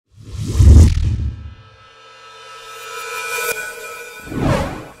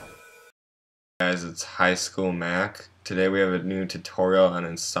guys, it's HighSchoolMac. Today we have a new tutorial on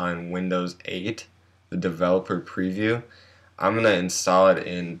installing Windows 8, the developer preview. I'm going to install it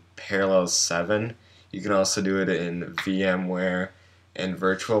in Parallel 7. You can also do it in VMware and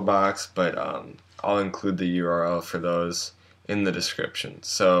VirtualBox, but I'll include the URL for those in the description.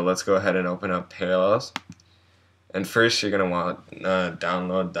 So let's go ahead and open up Parallels. And first you're going to want to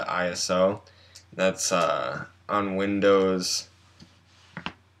download the ISO. That's on Windows,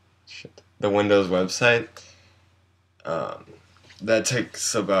 the Windows website. That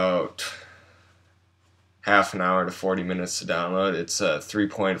takes about half an hour to 40 minutes to download. It's a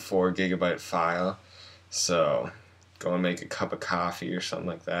 3.4 gigabyte file, so go and make a cup of coffee or something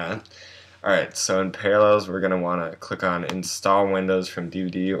like that. Alright, so in Parallels we're going to want to click on Install Windows from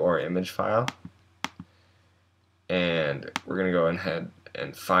DVD or Image File, and we're going to go ahead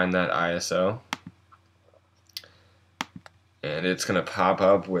and find that ISO. And it's going to pop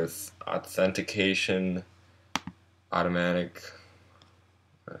up with authentication, automatic,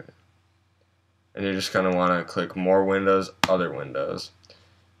 and you're just going to want to click more windows, other windows,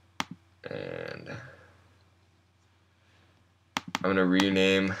 and I'm going to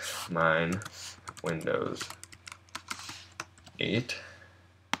rename mine Windows 8,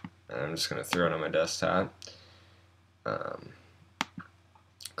 and I'm just going to throw it on my desktop.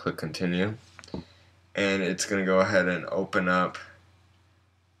 Click continue, and it's going to go ahead and open up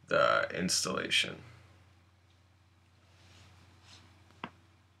the installation.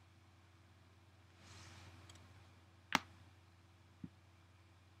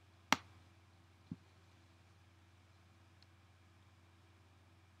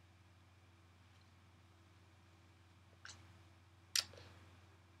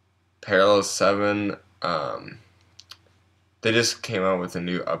 Parallel 7, they just came out with a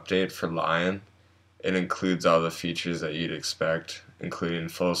new update for Lion. It includes all the features that you'd expect, including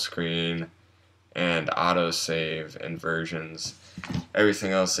full screen and autosave and versions.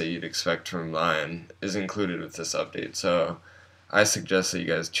 Everything else that you'd expect from Lion is included with this update, so I suggest that you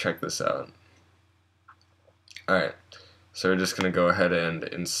guys check this out. Alright, so we're just going to go ahead and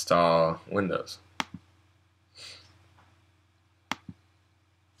install Windows.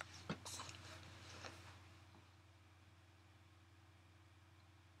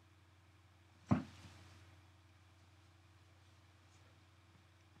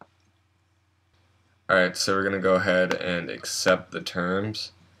 Alright, so we're going to go ahead and accept the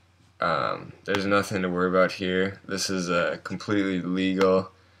terms. There's nothing to worry about here. This is a completely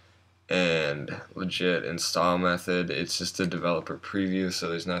legal and legit install method. It's just a developer preview, so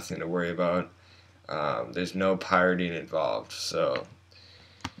there's nothing to worry about. There's no pirating involved, so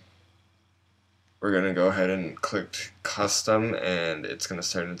we're going to go ahead and click custom, and it's going to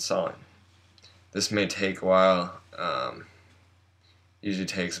start installing. This may take a while. Usually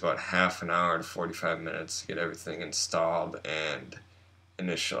takes about half an hour to 45 minutes to get everything installed and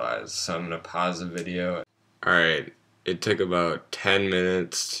initialized. So I'm going to pause the video. Alright, it took about 10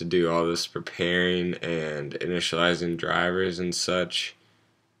 minutes to do all this preparing and initializing drivers and such,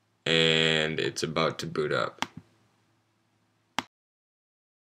 and it's about to boot up.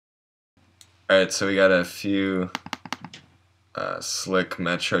 Alright, so we got a few slick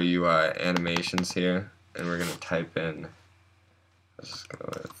Metro UI animations here, and we're going to type in, let's just go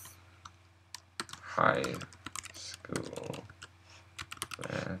with HighSchoolMac.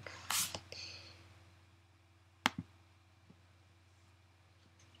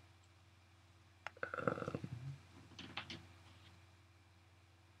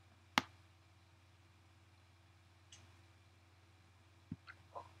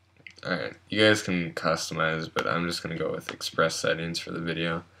 Alright, you guys can customize, but I'm just going to go with express settings for the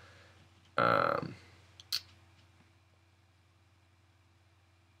video.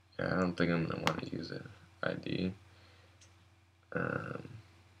 Yeah, I don't think I'm going to want to use it. ID. Yeah,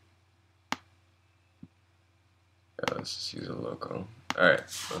 let's just use a local. Alright,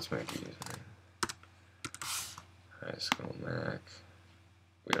 let's make a username. HighSchoolMac.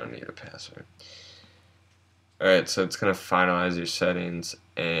 We don't need a password. Alright, so it's going to finalize your settings,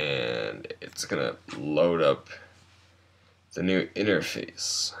 and it's going to load up the new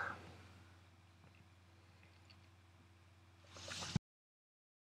interface.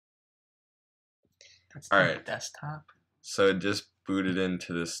 That's Alright, the desktop. So it just booted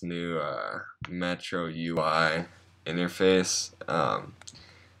into this new Metro UI interface.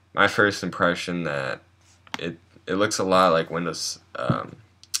 My first impression that it looks a lot like Windows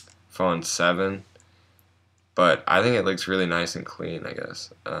Phone 7, but I think it looks really nice and clean, I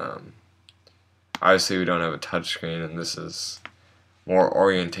guess. Obviously we don't have a touchscreen, and this is more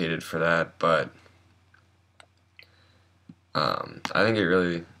orientated for that, but I think it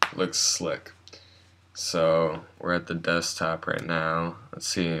really looks slick. So we're at the desktop right now. Let's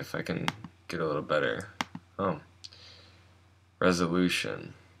see if I can get a little better.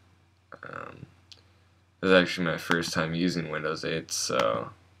 Resolution. This is actually my first time using Windows 8, so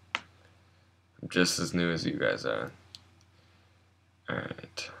I'm just as new as you guys are.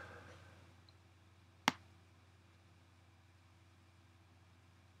 Alright.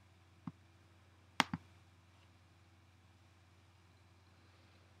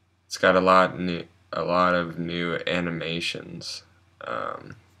 It's got a lot of new animations,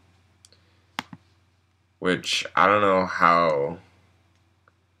 which I don't know how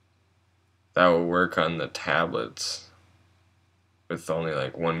that will work on the tablets with only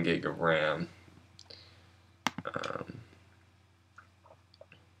like 1 gig of RAM.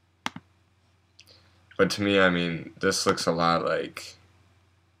 But to me, I mean, this looks a lot like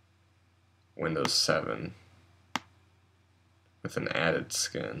Windows 7 with an added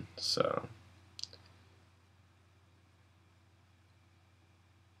skin, so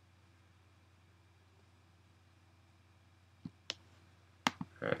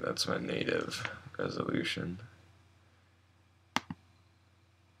alright, that's my native resolution.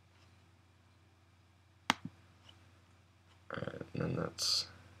 Alright, and then let's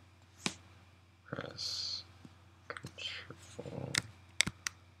press Control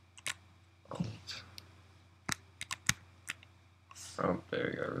Alt. Oh, there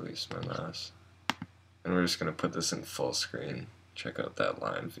we go, release my mouse. And we're just going to put this in full screen. Check out that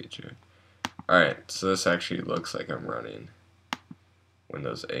line feature. Alright, so this actually looks like I'm running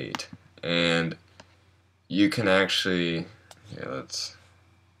Windows 8. And you can actually, let's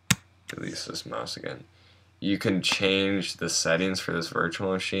release this mouse again. You can change the settings for this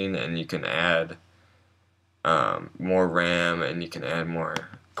virtual machine, and you can add more RAM, and you can add more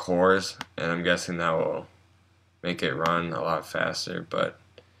cores, and I'm guessing that will make it run a lot faster, but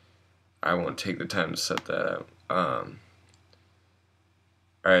I won't take the time to set that up.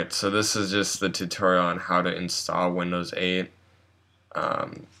 Alright, so this is just the tutorial on how to install Windows 8.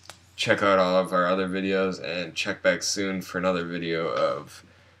 Check out all of our other videos, and check back soon for another video of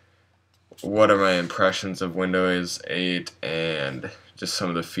what are my impressions of Windows 8 and just some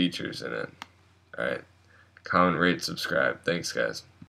of the features in it. Alright, comment, rate, subscribe. Thanks, guys.